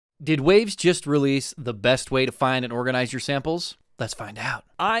Did Waves just release the best way to find and organize your samples? Let's find out.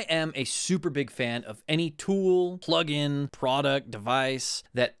 I am a super big fan of any tool, plugin, product, device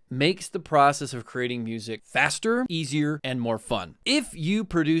that makes the process of creating music faster, easier, and more fun. If you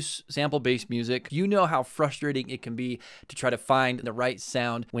produce sample-based music, you know how frustrating it can be to try to find the right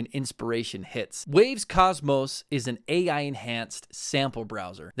sound when inspiration hits. Waves Cosmos is an AI-enhanced sample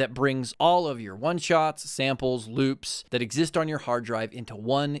browser that brings all of your one-shots, samples, loops that exist on your hard drive into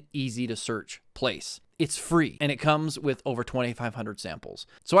one easy-to-search place. It's free, and it comes with over 2,500 samples.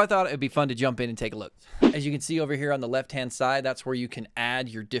 So I thought it'd be fun to jump in and take a look. As you can see over here on the left-hand side, that's where you can add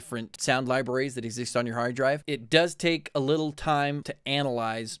your different sound libraries that exist on your hard drive. It does take a little time to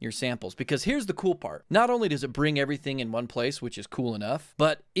analyze your samples, because here's the cool part. Not only does it bring everything in one place, which is cool enough,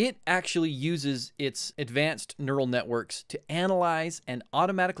 but it actually uses its advanced neural networks to analyze and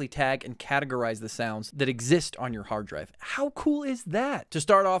automatically tag and categorize the sounds that exist on your hard drive. How cool is that? To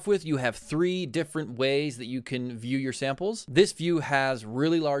start off with, you have 3 different ways that you can view your samples. This view has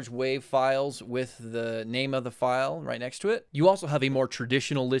really large wave files with the name of the file right next to it. You also have a more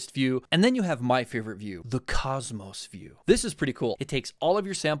traditional list view, and then you have my favorite view, the Cosmos view. This is pretty cool. It takes all of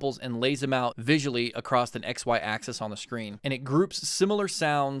your samples and lays them out visually across an XY axis on the screen, and it groups similar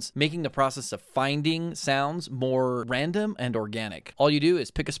sounds, making the process of finding sounds more random and organic. All you do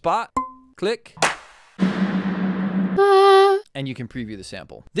is pick a spot, click, and you can preview the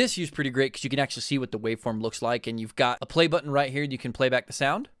sample. This view's pretty great because you can actually see what the waveform looks like, and you've got a play button right here. You can play back the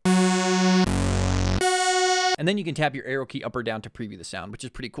sound. And then you can tap your arrow key up or down to preview the sound, which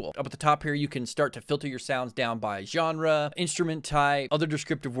is pretty cool. Up at the top here, you can start to filter your sounds down by genre, instrument type, other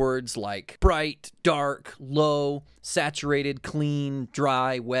descriptive words like bright, dark, low, saturated, clean,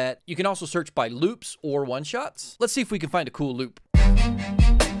 dry, wet. You can also search by loops or one-shots. Let's see if we can find a cool loop.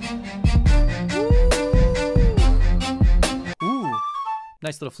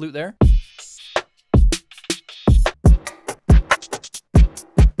 Nice little flute there.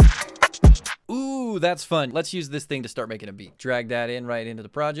 Ooh, that's fun. Let's use this thing to start making a beat. Drag that in right into the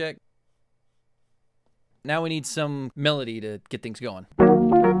project. Now we need some melody to get things going. Ooh,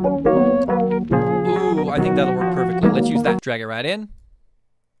 I think that'll work perfectly. Let's use that. Drag it right in.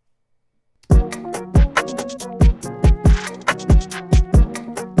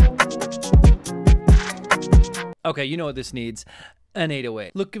 Okay, you know what this needs. An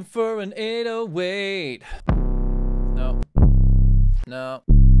 808. Looking for an 808. No. No.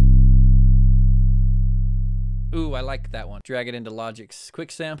 Ooh, I like that one. Drag it into Logic's Quick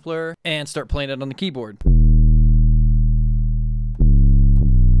Sampler and start playing it on the keyboard.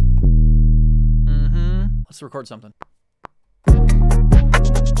 Let's record something.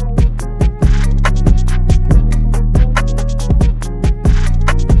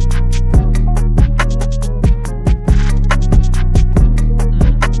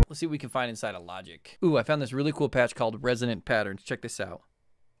 Let's see what we can find inside of Logic. Ooh, I found this really cool patch called Resonant Patterns. Check this out.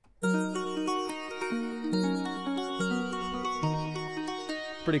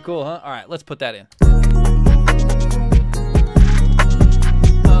 Pretty cool, huh? All right, let's put that in.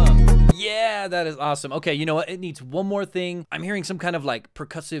 Yeah, that is awesome. Okay, you know what? It needs one more thing. I'm hearing some kind of like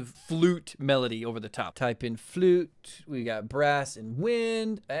percussive flute melody over the top. Type in flute. We got brass and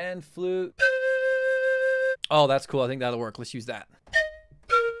wind and flute. Oh, that's cool. I think that'll work. Let's use that.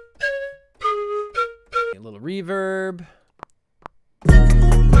 A little reverb.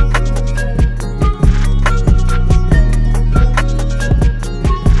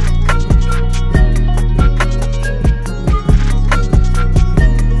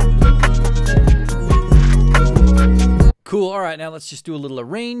 Cool. All right, now let's just do a little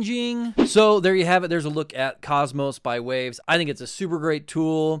arranging. So there you have it. There's a look at Cosmos by Waves. I think it's a super great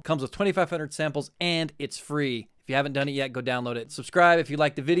tool. Comes with 2,500 samples and it's free. If you haven't done it yet, go download it. Subscribe if you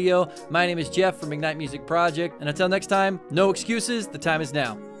liked the video. My name is Jeff from Ignite Music Project. And until next time, no excuses. The time is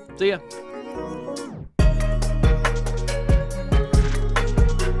now. See ya.